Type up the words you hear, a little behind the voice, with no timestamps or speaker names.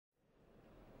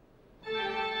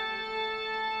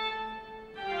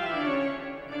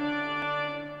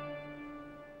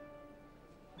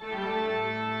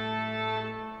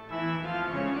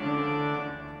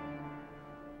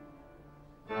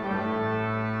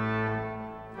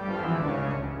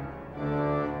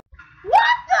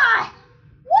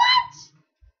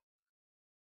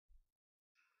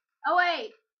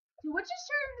witches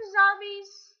turn into zombies?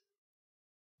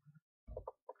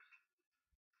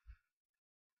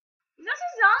 Is this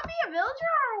a zombie, a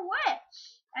villager, or a witch?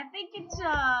 I think it's a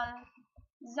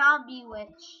zombie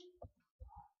witch.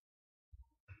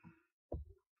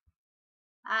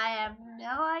 I have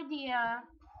no idea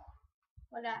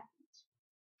what happened.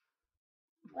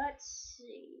 Let's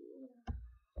see.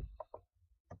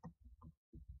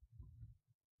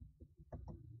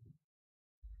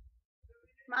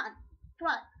 Come on.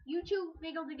 You two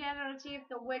mingle together and see if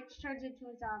the witch turns into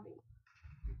a zombie.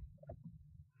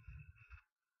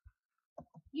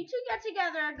 You two get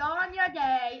together, go on your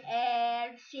day,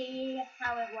 and see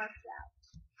how it works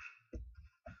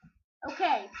out.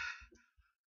 Okay.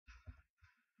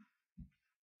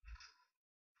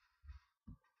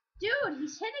 Dude,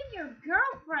 he's hitting your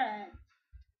girlfriend.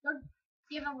 Don't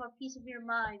give him a piece of your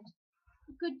mind.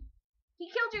 He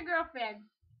killed your girlfriend.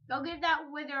 Go give that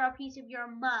wither a piece of your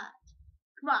mind.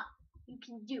 Come on, you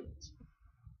can do it.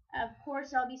 Of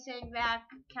course, I'll be saying that,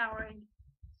 cowering.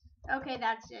 Okay,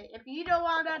 that's it. If you don't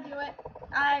want to do it,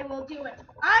 I will do it.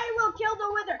 I will kill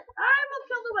the wither. I will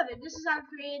kill the wither. This is how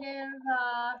creative.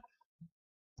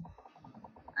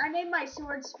 I named my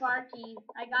sword Sparky.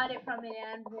 I got it from an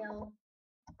anvil.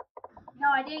 No,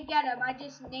 I didn't get him. I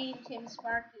just named him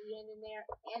Sparky in there.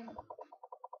 And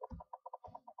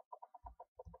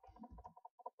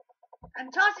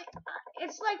I'm tossing.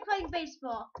 It's like playing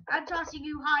baseball. I'm tossing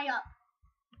you high up.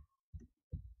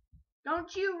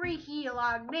 Don't you re-heal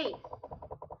on me.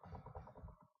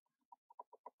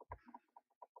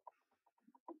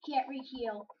 You can't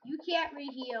re-heal. You can't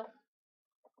re-heal.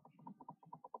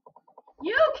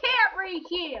 You can't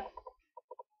re-heal.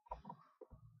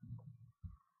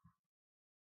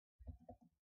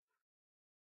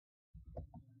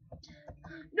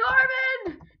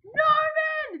 Norman!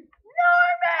 Norman!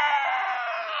 Norman!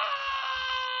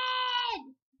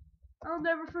 I'll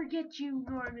never forget you,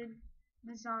 Norman,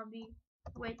 the zombie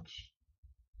witch.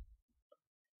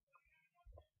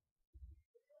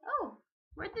 Oh,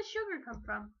 where'd the sugar come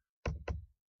from?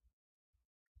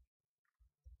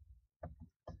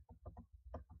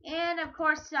 And of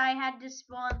course I had to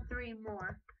spawn 3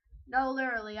 more. No,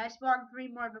 literally, I spawned 3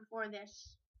 more before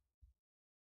this.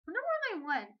 I wonder where they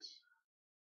went.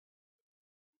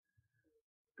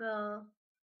 Well,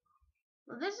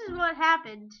 this is what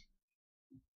happened.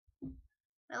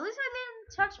 At least I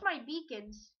didn't touch my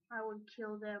beacons. I would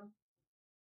kill them.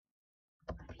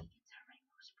 My beacons are my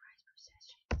most prized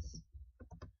possessions.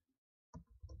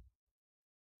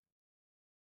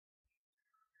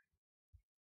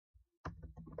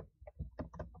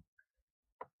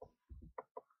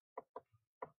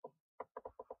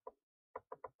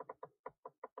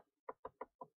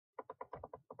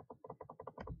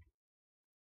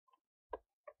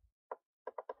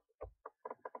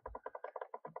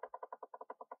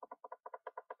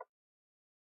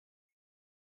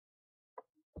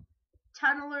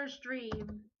 Tunneler's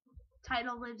Dream.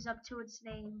 Title lives up to its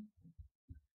name.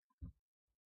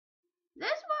 This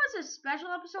was a special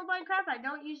episode of Minecraft. I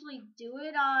don't usually do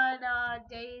it on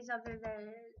days other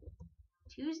than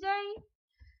Tuesday.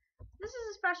 This is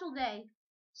a special day.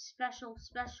 Special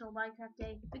Minecraft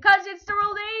day. Because it's the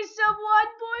release of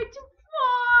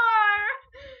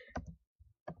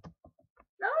 1.4!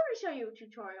 Now let me show you a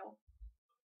tutorial.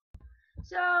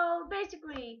 So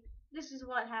basically, this is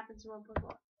what happens in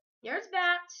 1.4. There's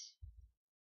bats.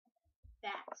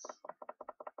 Bats.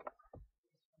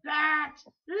 Bats!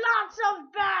 Lots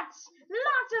of bats!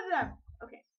 Lots of them!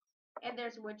 Okay. And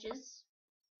there's witches.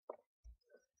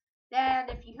 Then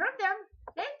if you hurt them,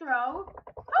 they throw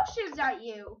potions at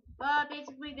you. But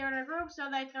basically they're in a group,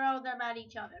 so they throw them at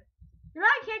each other. And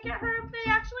I can't get hurt if they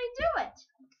actually do it.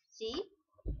 See?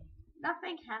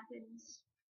 Nothing happens.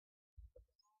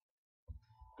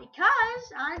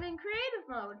 Because I'm in creative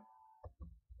mode.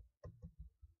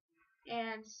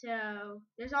 And so,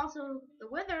 there's also the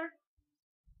wither,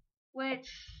 which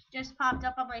just popped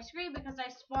up on my screen because I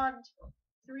spawned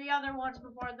 3 other ones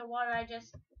before the one I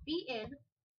just beat,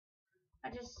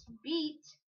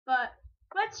 but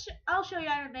I'll show you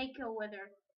how to make a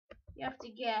wither. You have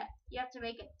to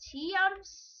make a tea out of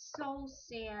soul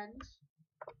sand,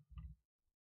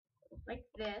 like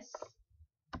this.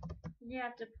 And you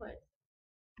have to put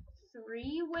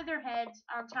 3 wither heads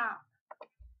on top.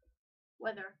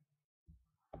 Wither.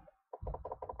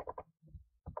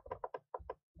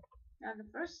 Now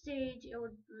the first stage, it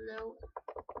would blow.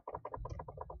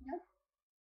 Nope.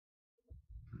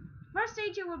 First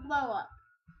stage, it would blow up.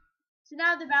 So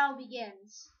now the battle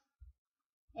begins,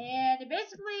 and it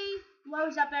basically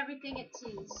blows up everything it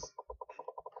sees.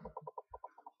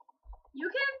 You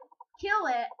can kill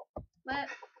it, but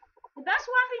The best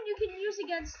weapon you can use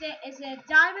against it is a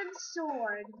diamond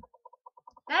sword.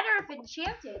 Better if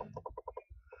enchanted.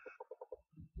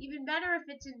 Even better if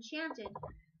it's enchanted.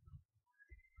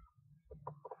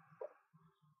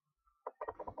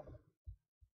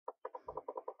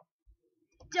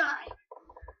 Die!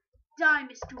 Die,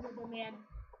 Mr. Witherman.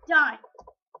 Die!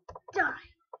 Die!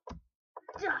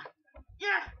 Die!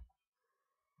 Yeah!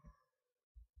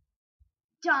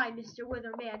 Die, Mr.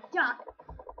 Witherman. Die!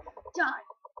 Die!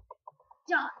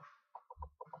 Die!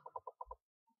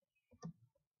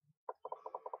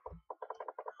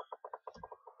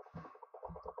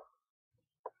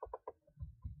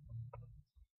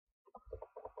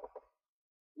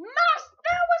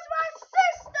 That was my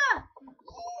sister!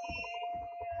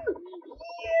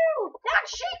 You! That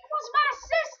sheep was my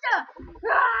sister!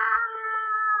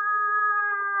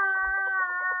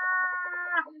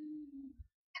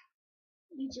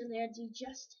 Vigilante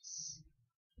justice.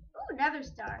 Ooh, Nether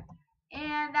Star.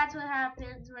 And that's what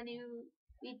happens when you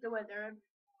beat the Wither.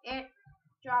 It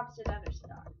drops a Nether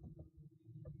Star.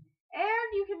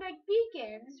 And you can make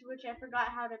beacons, which I forgot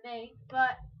how to make,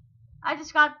 but I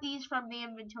just got these from the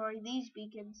inventory, these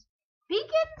beacons.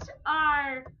 Beacons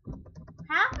are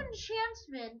half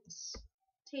enchantment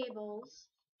tables,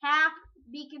 half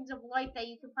beacons of light that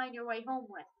you can find your way home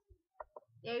with.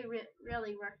 They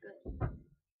really work good.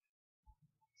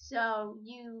 So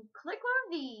you click on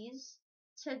these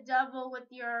to double with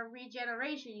your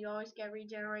regeneration. You always get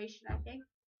regeneration, I think.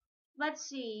 Let's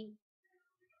see.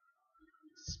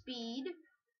 Speed.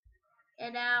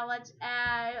 And now let's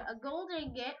add a gold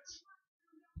ingot.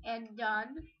 And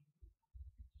done.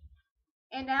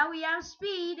 And now we have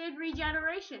speed and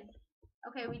regeneration.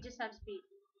 Okay, we just have speed.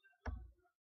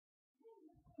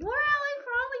 Really?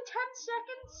 For only 10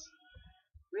 seconds?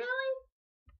 Really?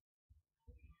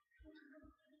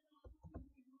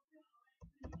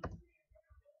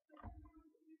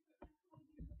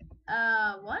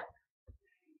 What?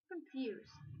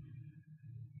 Confused.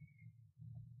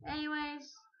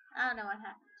 Anyways, I don't know what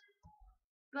happened.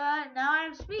 But now I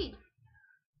have speed.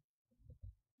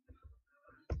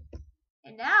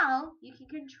 And now you can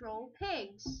control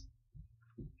pigs.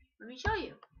 Let me show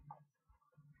you.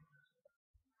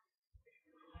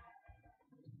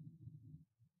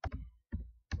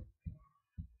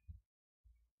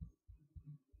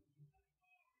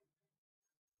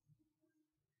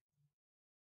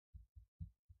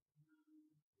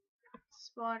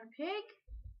 Spawn pig.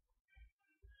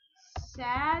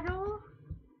 Saddle.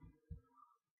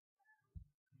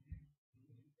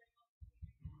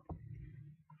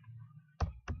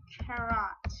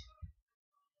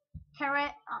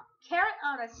 Carrot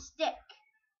on a stick.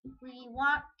 We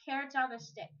want carrots on a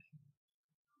stick.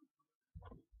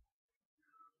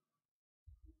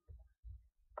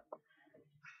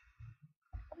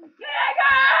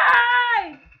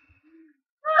 Piggy!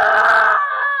 Ah!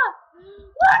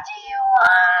 What do you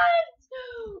want?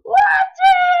 What do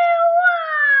you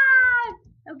want?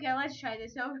 Okay, let's try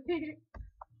this over here.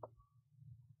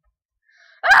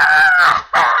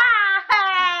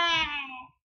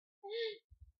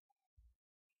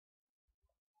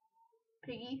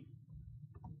 Piggy,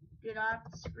 do not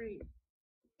scream.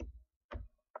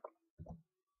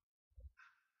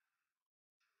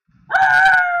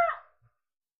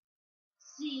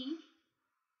 See?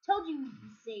 Told you you'd be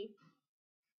safe.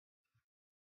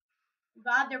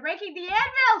 God, they're breaking the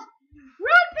anvils!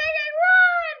 Run, Piggy,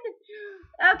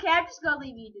 run! Okay, I'm just gonna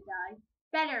leave you to die.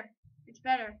 Better. It's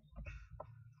better.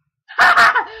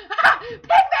 Pig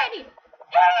baby!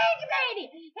 Pig baby!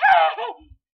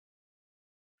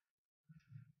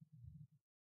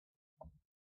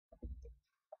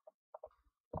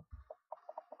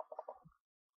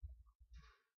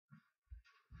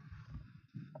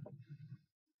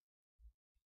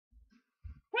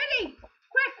 Piggy!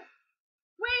 Quick!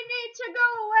 We need to go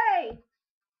away!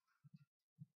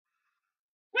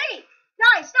 Piggy!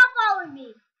 Guys, stop following me!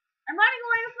 I'm running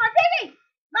away with my piggy!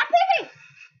 My piggy!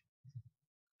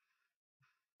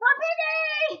 My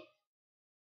piggy!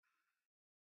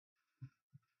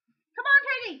 Come on,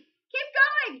 piggy! Keep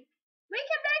going! We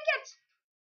can make it!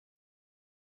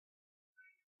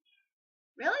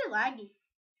 Really laggy.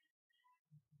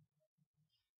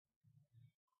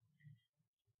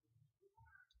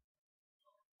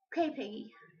 Okay,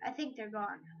 Piggy. I think they're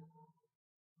gone.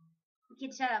 We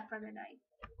can set up for the night.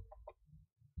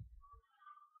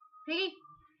 Piggy,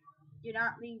 do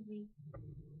not leave me.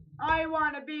 I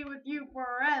want to be with you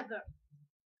forever.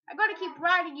 I'm going to keep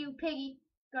riding you, Piggy.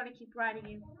 I'm going to keep riding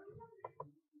you.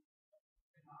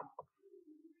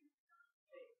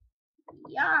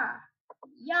 Yeah.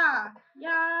 Yeah.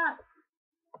 Yeah.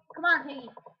 Come on, Piggy.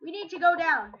 We need to go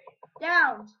down.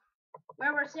 Down.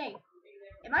 where we're safe.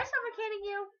 Am I suffocating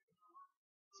you?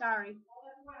 Sorry.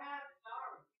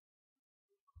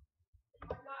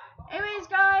 Anyways,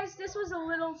 guys, this was a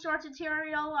little short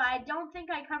tutorial. I don't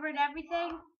think I covered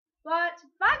everything, but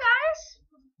bye, guys.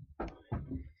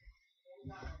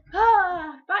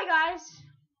 Bye, guys.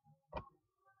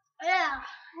 Yeah,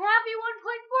 happy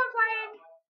 1.4 playing.